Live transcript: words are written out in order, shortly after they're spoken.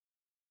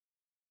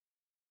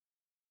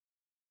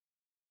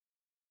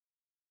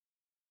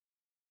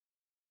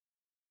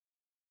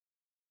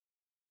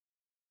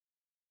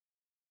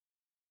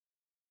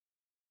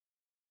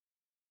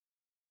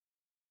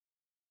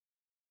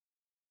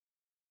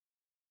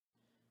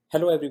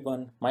Hello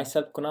everyone,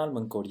 myself Kunal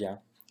Mankodiya.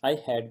 I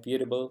head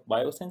Wearable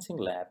Biosensing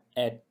Lab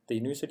at the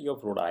University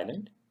of Rhode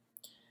Island.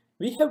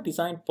 We have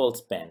designed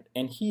Pulseband,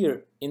 and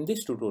here in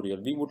this tutorial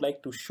we would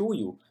like to show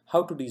you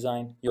how to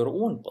design your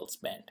own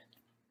Pulseband.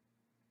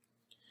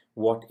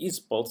 What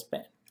is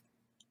Pulseband?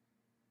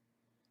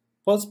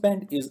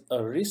 Pulseband is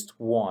a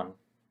wrist-worn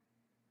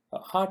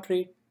heart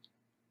rate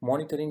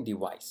monitoring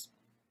device.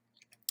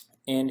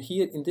 And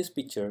here in this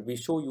picture we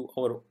show you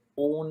our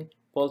own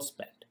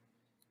Pulseband.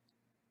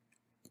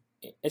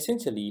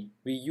 Essentially,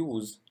 we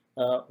use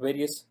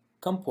various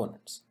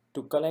components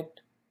to collect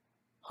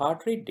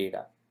heart rate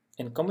data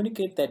and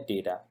communicate that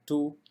data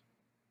to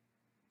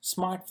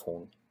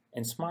smartphone,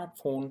 and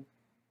smartphone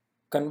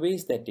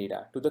conveys that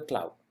data to the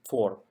cloud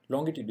for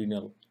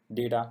longitudinal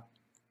data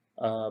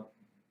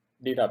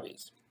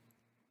database.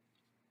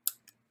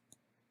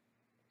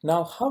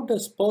 Now, how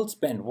does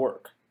Pulseband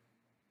work?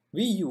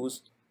 We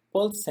use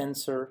pulse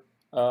sensor,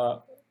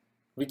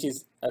 which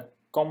is a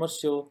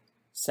commercial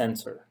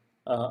sensor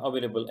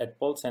available at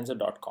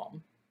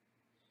pulsesensor.com,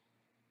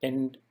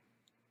 and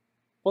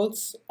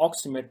pulse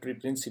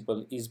oximetry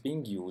principle is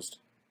being used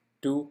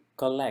to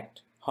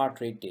collect heart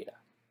rate data.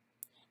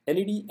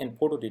 LED and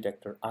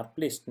photodetector are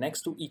placed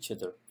next to each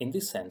other in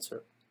this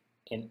sensor,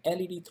 and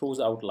LED throws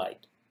out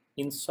light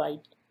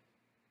inside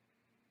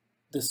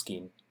the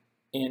skin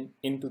and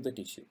into the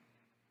tissue.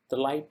 The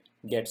light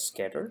gets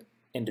scattered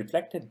and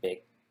reflected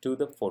back to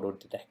the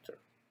photodetector.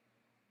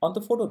 On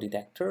the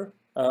photodetector,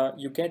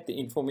 you get the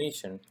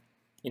information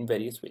in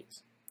various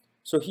ways.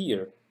 So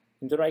here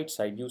in the right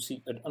side you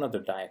see another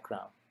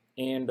diagram,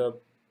 and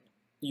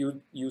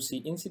you see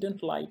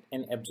incident light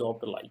and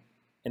absorbed light,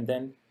 and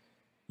then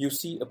you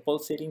see a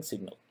pulsating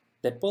signal.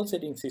 That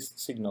pulsating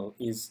signal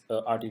is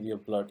arterial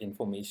blood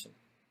information,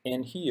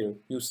 and here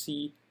you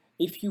see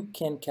if you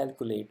can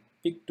calculate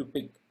peak to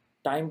peak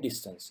time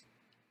distance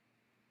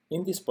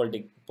in this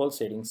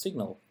pulsating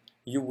signal,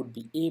 you would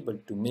be able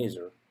to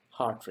measure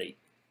heart rate.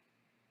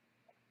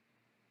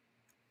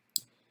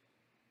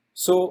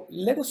 So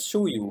let us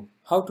show you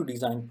how to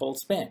design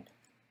Pulseband.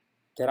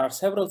 There are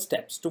several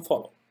steps to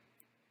follow.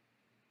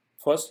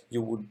 First,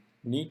 you would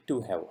need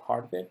to have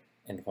hardware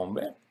and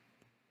firmware.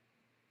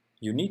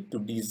 You need to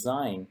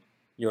design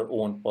your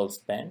own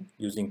Pulseband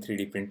using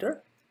 3D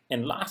printer.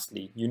 And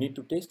lastly, you need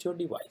to test your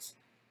device.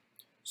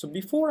 So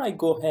before I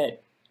go ahead,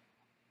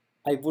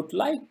 I would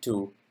like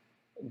to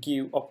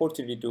give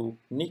opportunity to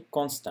Nick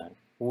Constant,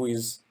 who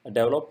is a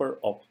developer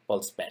of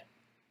Pulseband.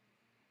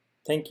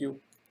 Thank you.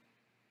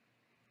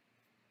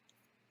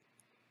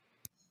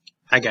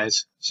 Hi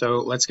guys, so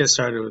let's get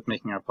started with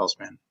making our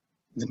Pulseband.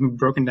 It can be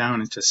broken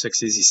down into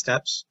 6 easy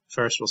steps.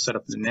 First, we'll set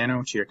up the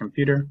Nano to your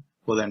computer.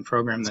 We'll then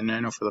program the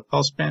Nano for the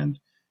Pulseband.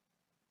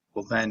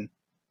 We'll then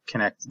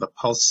connect the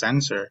pulse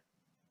sensor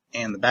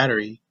and the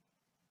battery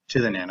to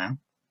the Nano.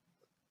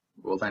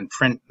 We'll then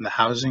print the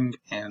housing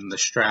and the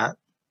strap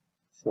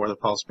for the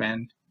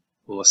Pulseband.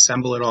 We'll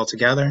assemble it all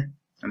together,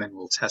 and then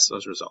we'll test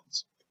those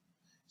results.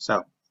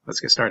 So,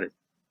 let's get started.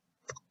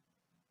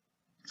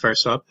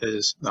 First up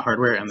is the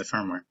hardware and the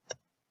firmware.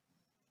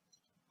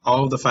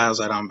 All of the files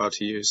that I'm about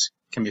to use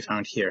can be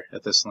found here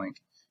at this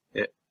link.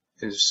 It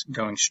is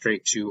going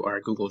straight to our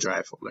Google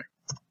Drive folder.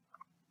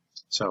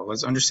 So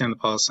let's understand the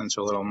pulse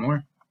sensor a little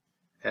more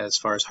as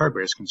far as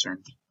hardware is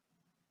concerned.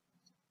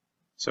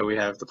 So we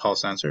have the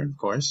pulse sensor, of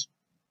course,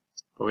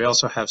 but we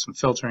also have some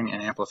filtering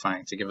and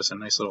amplifying to give us a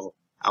nice little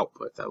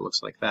output that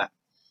looks like that.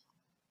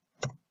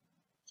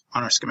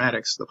 On our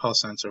schematics, the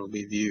pulse sensor will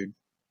be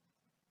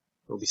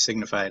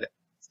signified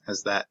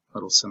as that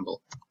little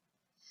symbol.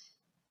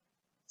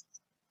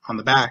 On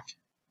the back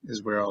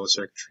is where all the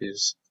circuitry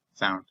is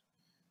found.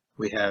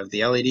 We have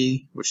the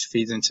LED,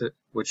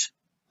 which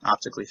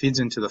optically feeds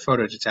into the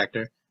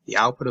photodetector. The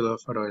output of the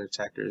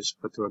photodetector is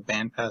put through a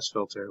bandpass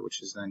filter,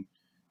 which is then,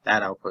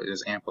 that output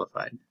is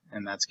amplified,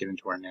 and that's given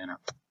to our Nano.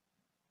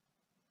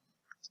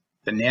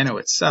 The Nano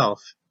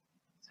itself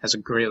has a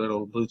great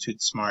little Bluetooth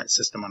smart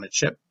system on a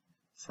chip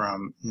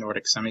from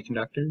Nordic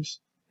Semiconductors.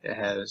 It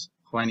has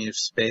plenty of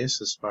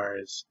space as far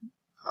as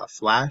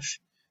flash.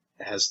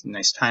 It has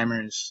nice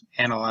timers,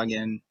 analog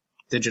in,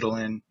 digital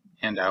in,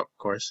 and out, of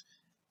course.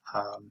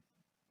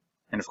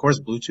 And of course,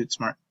 Bluetooth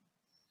Smart,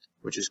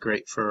 which is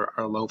great for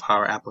our low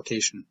power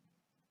application.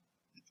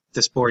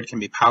 This board can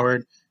be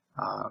powered,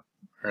 or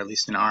at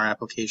least in our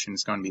application,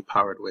 it's going to be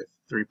powered with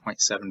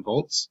 3.7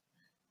 volts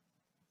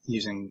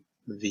using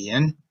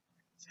VIN,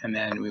 and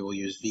then we will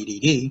use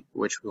VDD,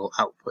 which will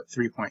output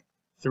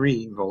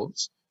 3.3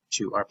 volts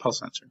to our pulse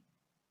sensor.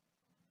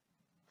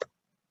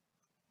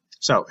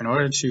 So in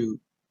order to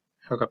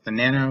hook up the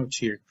Nano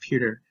to your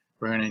computer,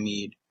 we're going to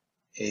need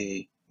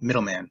a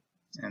middleman,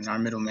 and our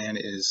middleman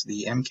is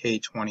the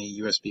MK20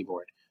 USB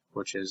board,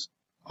 which is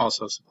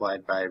also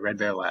supplied by Red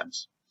Bear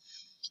Labs.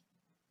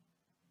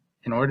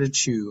 In order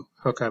to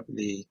hook up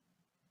the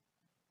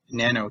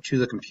Nano to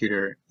the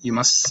computer, you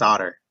must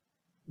solder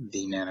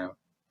the Nano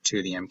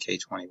to the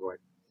MK20 board.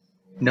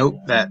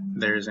 Note that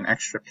there's an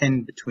extra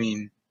pin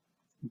between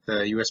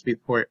the USB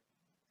port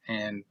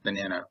and the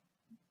Nano.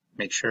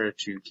 make sure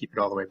to keep it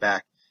all the way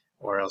back,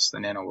 or else the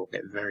nano will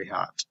get very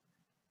hot.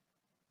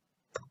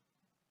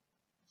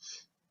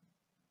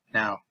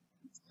 Now,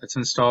 let's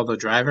install the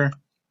driver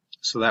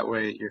so that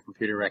way your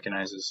computer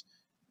recognizes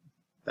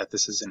that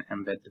this is an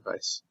embed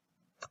device.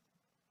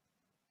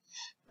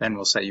 Then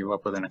we'll set you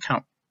up with an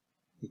account.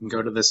 You can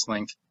go to this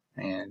link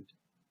and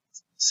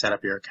set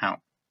up your account.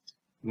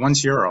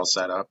 Once you're all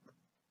set up,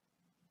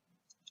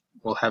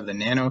 we'll have the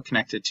nano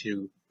connected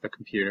to the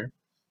computer.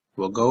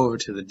 We'll go over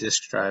to the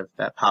disk drive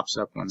that pops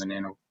up when the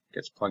nano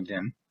gets plugged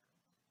in,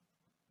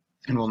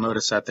 and we'll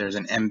notice that there's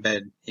an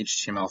embed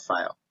HTML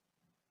file.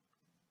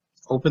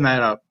 Open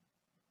that up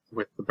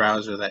with the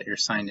browser that you're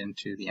signed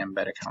into the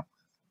embed account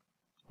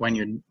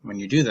with. When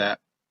you do that,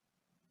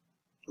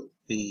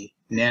 the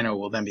nano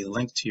will then be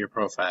linked to your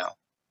profile.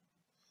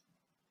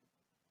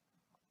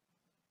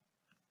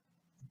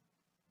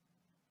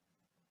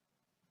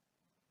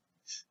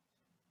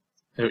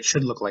 It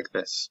should look like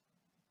this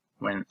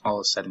when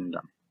all is said and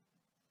done.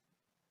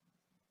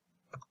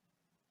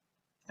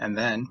 And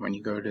then when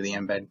you go to the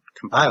embed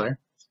compiler,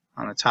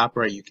 on the top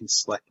right you can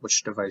select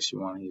which device you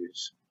want to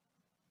use.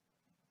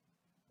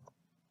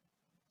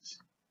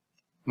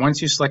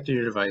 Once you selected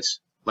your device,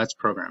 let's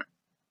program it.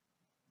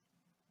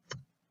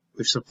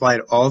 We've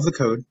supplied all of the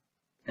code,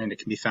 and it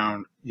can be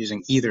found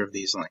using either of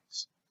these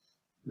links.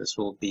 This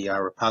will be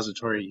our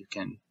repository. You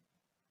can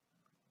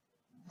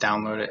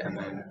download it and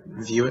then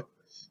view it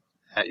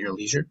at your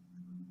leisure.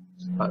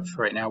 But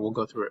for right now, we'll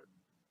go through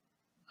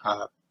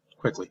it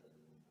quickly.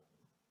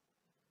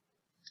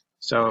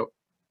 So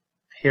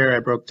here I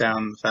broke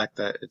down the fact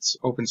that it's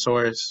open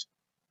source,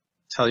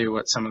 tell you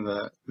what some of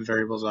the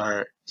variables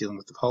are dealing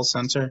with the pulse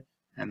sensor,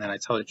 and then I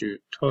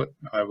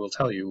will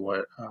tell you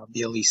what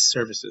BLE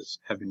services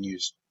have been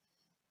used.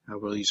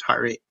 We'll use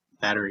heart rate,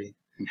 battery,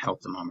 and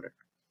health thermometer.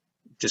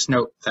 Just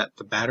note that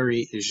the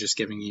battery is just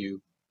giving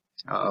you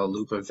a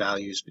loop of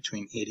values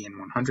between 80 and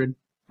 100,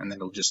 and then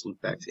it'll just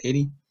loop back to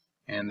 80.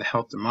 And the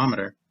health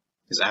thermometer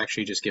is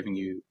actually just giving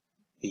you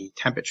the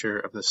temperature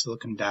of the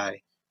silicon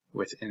die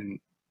within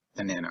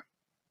the nano.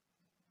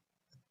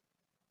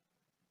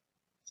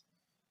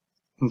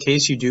 In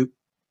case you do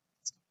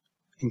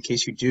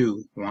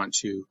want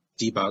to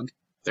debug,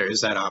 there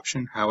is that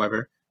option.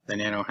 However, the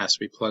nano has to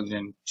be plugged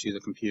into the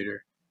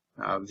computer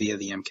via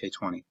the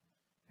MK20,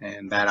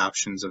 and that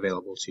option is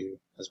available to you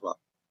as well.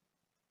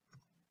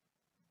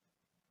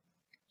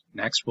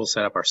 Next, we'll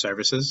set up our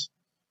services.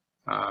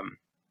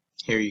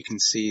 Here you can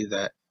see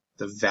that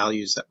the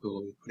values that we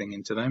will be putting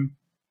into them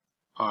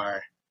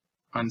are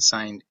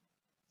unsigned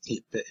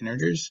 8-bit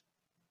integers,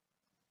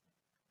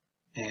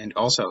 and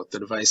also the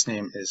device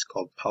name is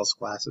called Pulse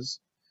Glasses,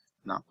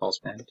 not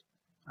Pulseband.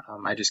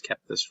 I just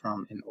kept this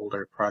from an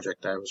older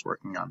project I was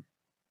working on.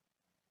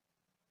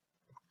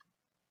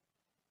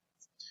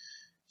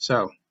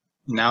 So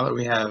now that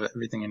we have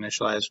everything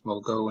initialized,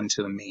 we'll go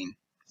into the main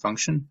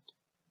function,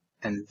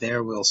 and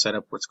there we'll set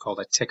up what's called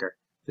a ticker.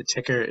 The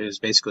ticker is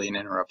basically an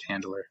interrupt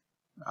handler.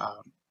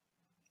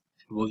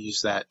 We'll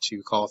use that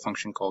to call a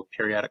function called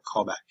periodic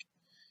callback.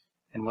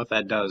 And what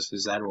that does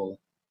is that will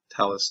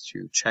tell us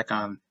to check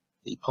on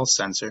the pulse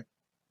sensor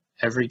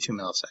every 2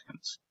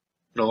 milliseconds.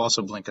 It'll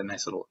also blink a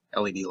nice little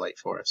LED light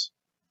for us.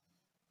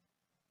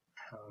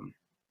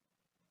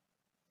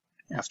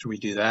 After we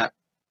do that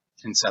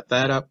and set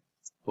that up,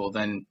 we'll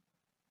then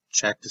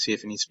check to see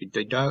if it needs to be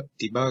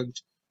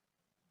debugged.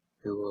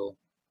 We will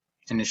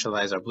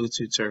initialize our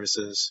Bluetooth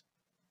services,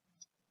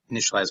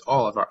 initialize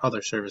all of our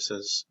other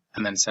services,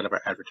 and then set up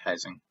our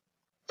advertising.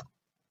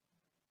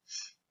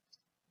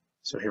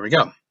 So here we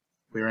go.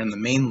 We're in the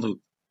main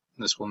loop.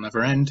 This will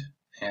never end,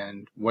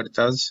 and what it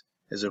does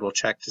is it will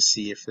check to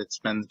see if it's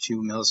been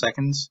 2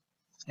 milliseconds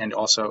and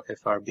also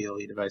if our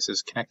BLE device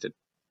is connected.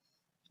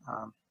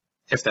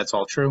 If that's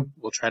all true,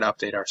 we'll try to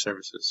update our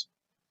services.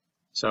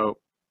 So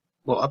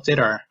we'll update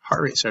our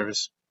heart rate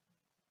service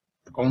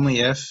only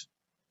if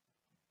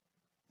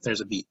there's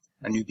a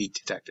new beat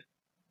detected.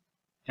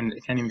 And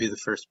it can't even be the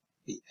first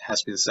beat, it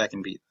has to be the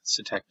second beat that's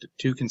detected.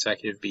 2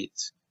 consecutive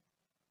beats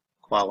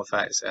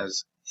qualifies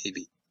as a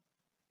beat.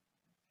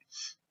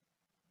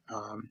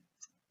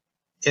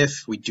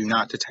 If we do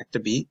not detect a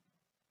beat,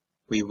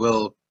 we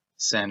will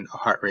send a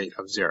heart rate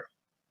of 0.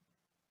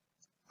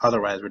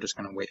 Otherwise, we're just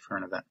going to wait for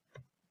an event.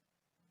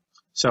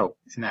 So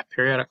in that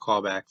periodic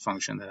callback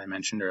function that I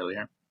mentioned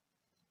earlier,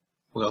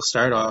 we'll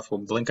start off, we'll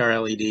blink our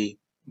LED,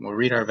 we'll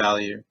read our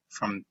value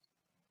from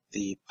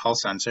the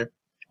pulse sensor.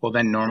 We'll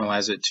then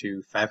normalize it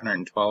to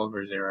 512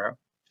 or 0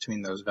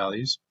 between those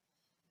values.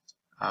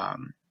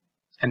 And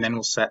then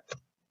we'll set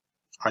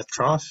our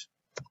trough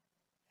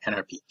and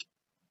our peak.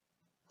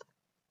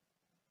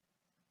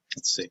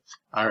 Let's see.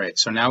 All right,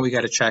 so now we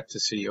got to check to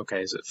see,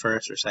 okay, is it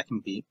first or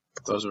second beat?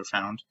 Those were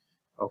found.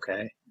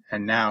 Okay,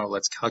 and now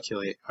let's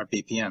calculate our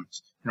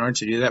BPMs. In order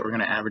to do that, we're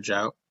going to average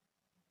out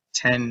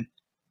 10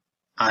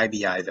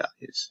 IBI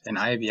values. An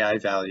IBI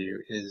value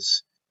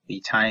is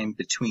the time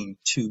between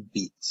 2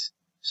 beats.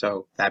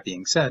 So that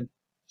being said,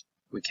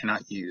 we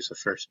cannot use a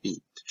first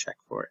beat to check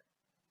for it.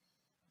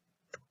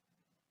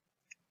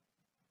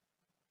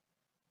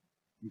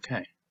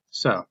 Okay,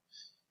 so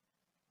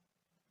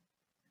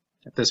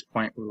at this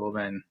point we will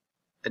then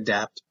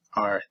adapt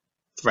our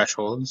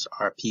thresholds,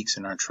 our peaks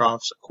and our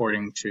troughs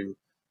according to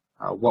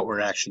what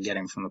we're actually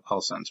getting from the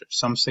pulse sensor.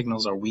 Some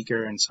signals are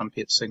weaker and some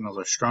signals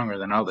are stronger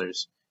than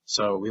others.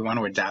 So we want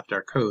to adapt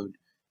our code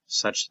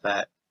such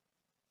that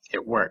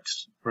it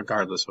works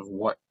regardless of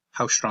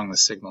how strong the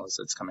signal is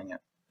that's coming in.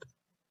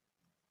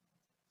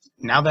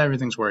 Now that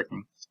everything's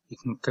working, you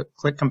can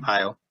click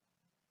compile.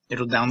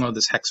 It'll download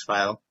this hex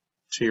file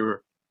to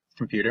your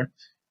computer.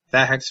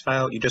 That hex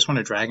file, you just want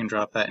to drag and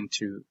drop that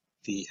into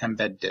the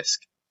embed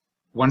disk.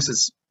 Once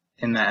it's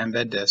in that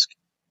embed disk,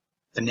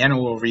 the nano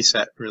will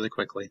reset really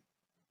quickly.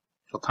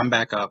 It'll come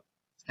back up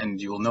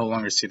and you will no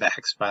longer see that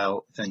hex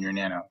file within your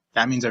nano.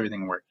 That means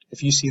everything worked.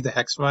 If you see the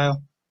hex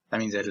file, that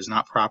means it is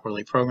not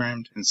properly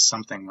programmed and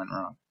something went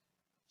wrong.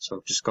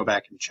 So just go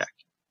back and check.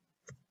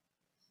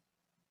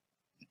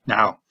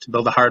 Now, to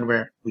build the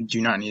hardware, we do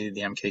not need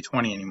the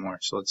MK20 anymore.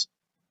 So let's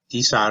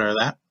desolder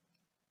that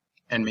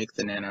and make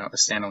the nano a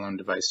standalone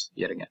device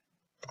yet again.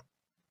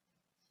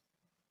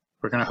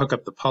 We're going to hook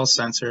up the pulse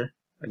sensor,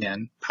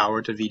 again,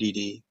 power to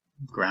VDD,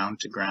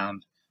 ground to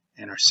ground,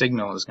 and our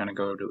signal is going to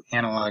go to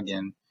analog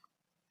in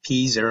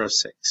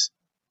P06.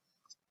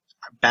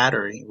 Our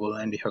battery will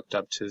then be hooked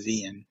up to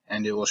VIN,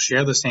 and it will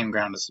share the same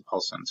ground as the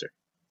pulse sensor.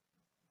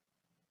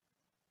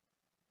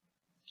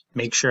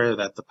 Make sure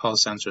that the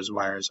pulse sensor's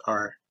wires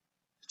are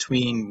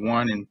between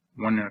 1 and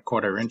 1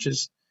 1/4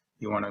 inches.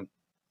 You want to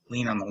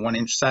lean on the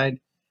 1-inch side,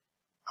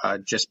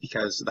 just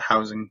because the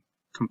housing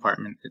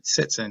compartment it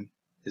sits in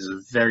is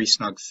a very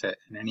snug fit,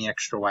 and any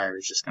extra wire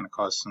is just going to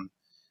cause some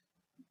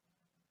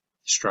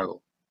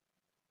struggle.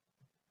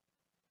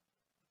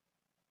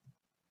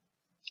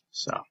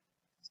 So,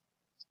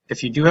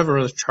 if you do have a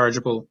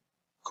rechargeable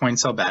coin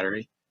cell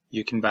battery,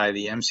 you can buy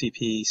the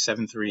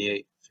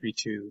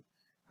MCP73832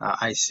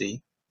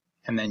 IC,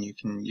 and then you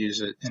can use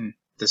it in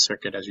the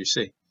circuit as you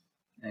see,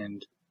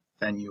 and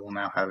then you will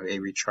now have a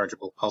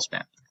rechargeable pulse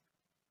band.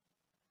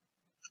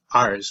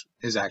 Ours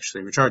is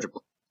actually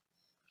rechargeable.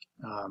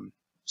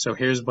 So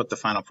here's what the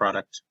final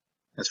product,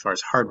 as far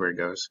as hardware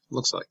goes,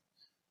 looks like.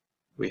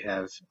 We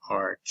have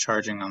our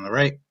charging on the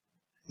right,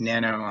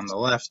 nano on the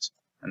left,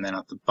 and then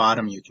at the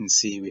bottom you can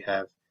see we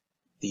have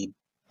the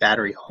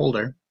battery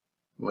holder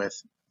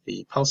with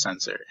the pulse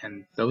sensor,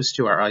 and those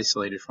two are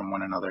isolated from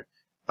one another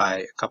by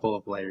a couple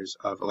of layers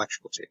of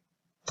electrical tape.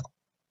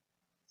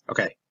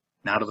 Okay,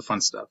 now to the fun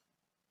stuff,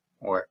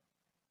 or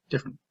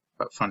different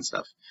but fun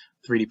stuff,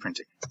 3D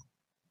printing.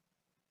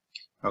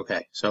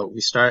 Okay, so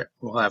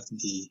we'll have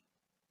the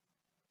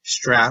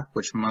strap,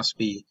 which must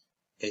be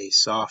a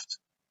soft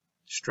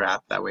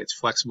strap, that way it's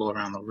flexible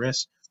around the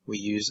wrist. We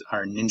use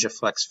our Ninja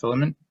Flex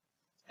filament,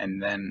 and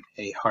then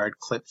a hard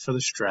clip for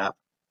the strap,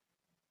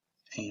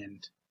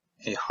 and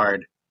a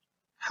hard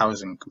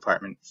housing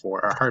compartment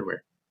for our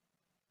hardware.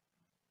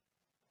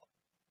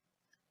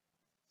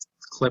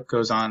 The clip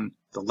goes on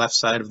the left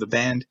side of the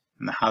band,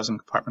 and the housing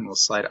compartment will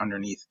slide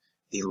underneath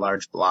the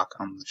large block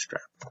on the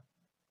strap.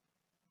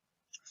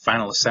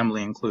 Final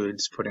assembly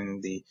includes putting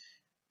the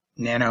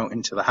nano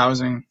into the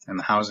housing and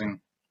the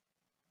housing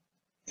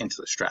into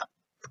the strap.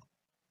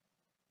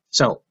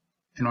 So,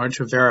 in order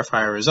to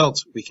verify our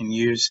results, we can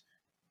use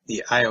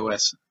the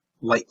iOS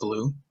light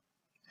blue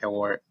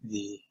or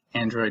the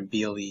Android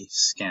BLE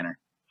scanner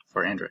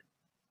for Android.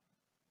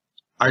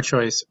 Our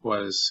choice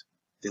was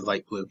the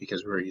light blue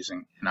because we were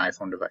using an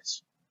iPhone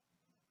device.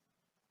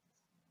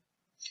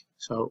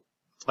 So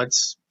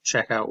let's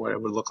check out what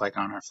it would look like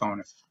on our phone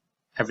if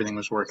everything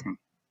was working.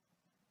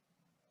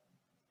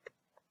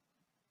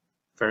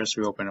 First,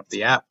 we open up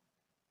the app,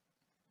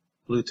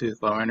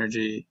 Bluetooth low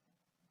energy,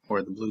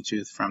 or the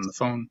Bluetooth from the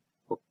phone.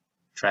 We'll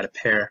try to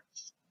pair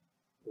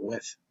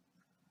with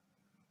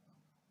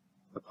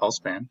the pulse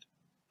band.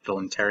 It'll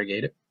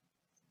interrogate it,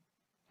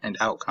 and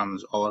out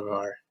comes all of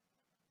our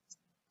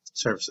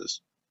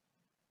services.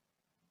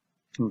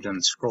 You can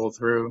then scroll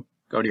through,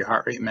 go to your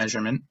heart rate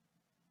measurement.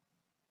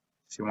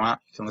 If you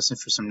want, you can listen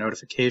for some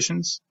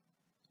notifications,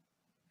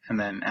 and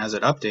then as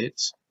it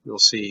updates, you'll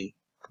see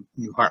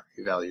new heart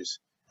rate values.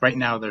 Right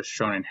now they're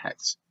shown in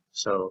hex,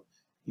 so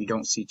you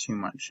don't see too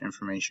much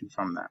information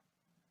from that.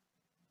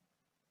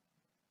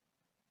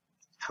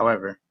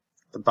 However,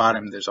 at the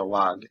bottom there's a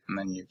log, and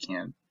then you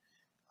can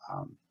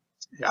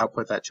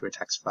output that to a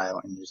text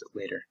file and use it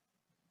later.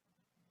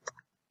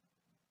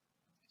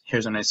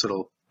 Here's a nice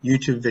little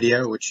YouTube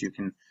video which you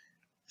can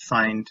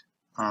find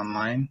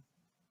online.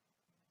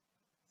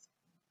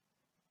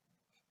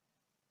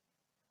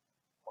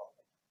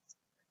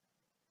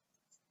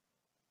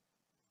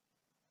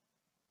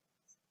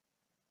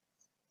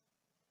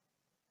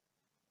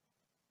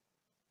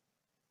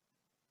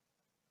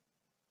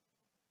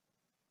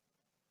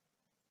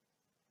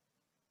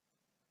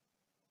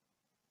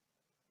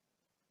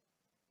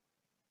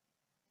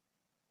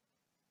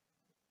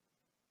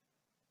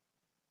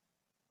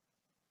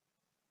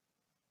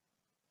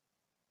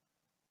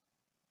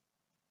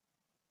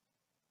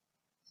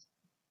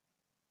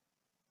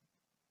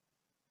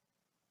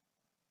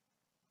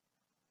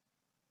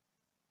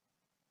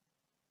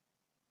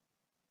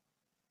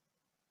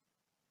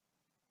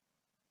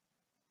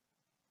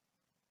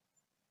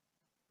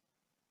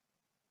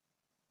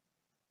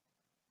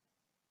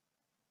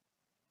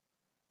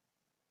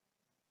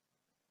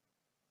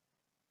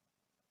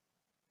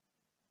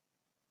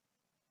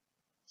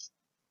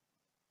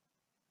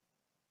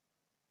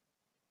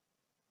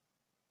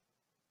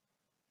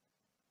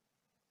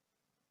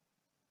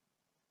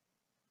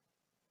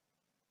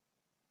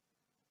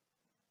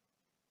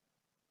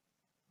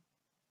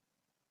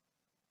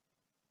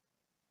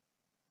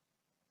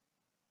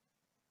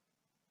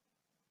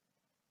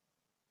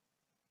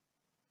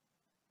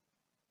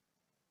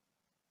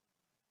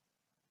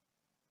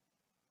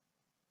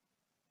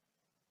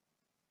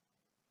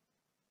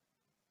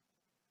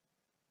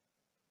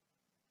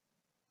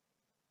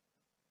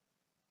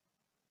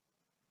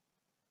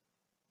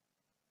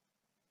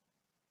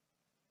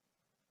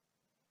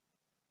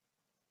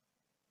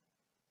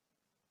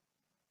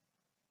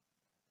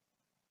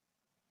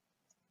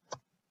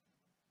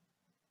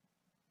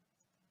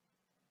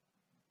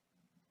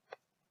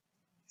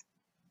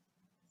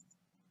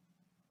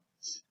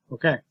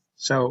 Okay,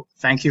 so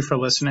thank you for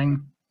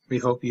listening. We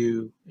hope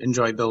you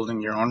enjoy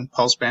building your own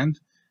Pulseband.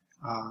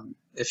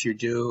 If you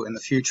do in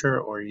the future,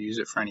 or you use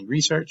it for any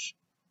research,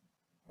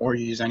 or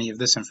you use any of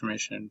this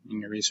information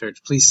in your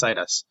research, please cite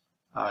us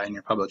in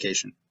your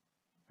publication.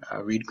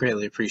 We'd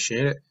greatly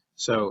appreciate it.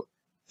 So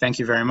thank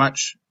you very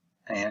much,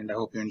 and I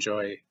hope you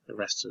enjoy the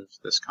rest of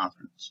this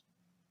conference.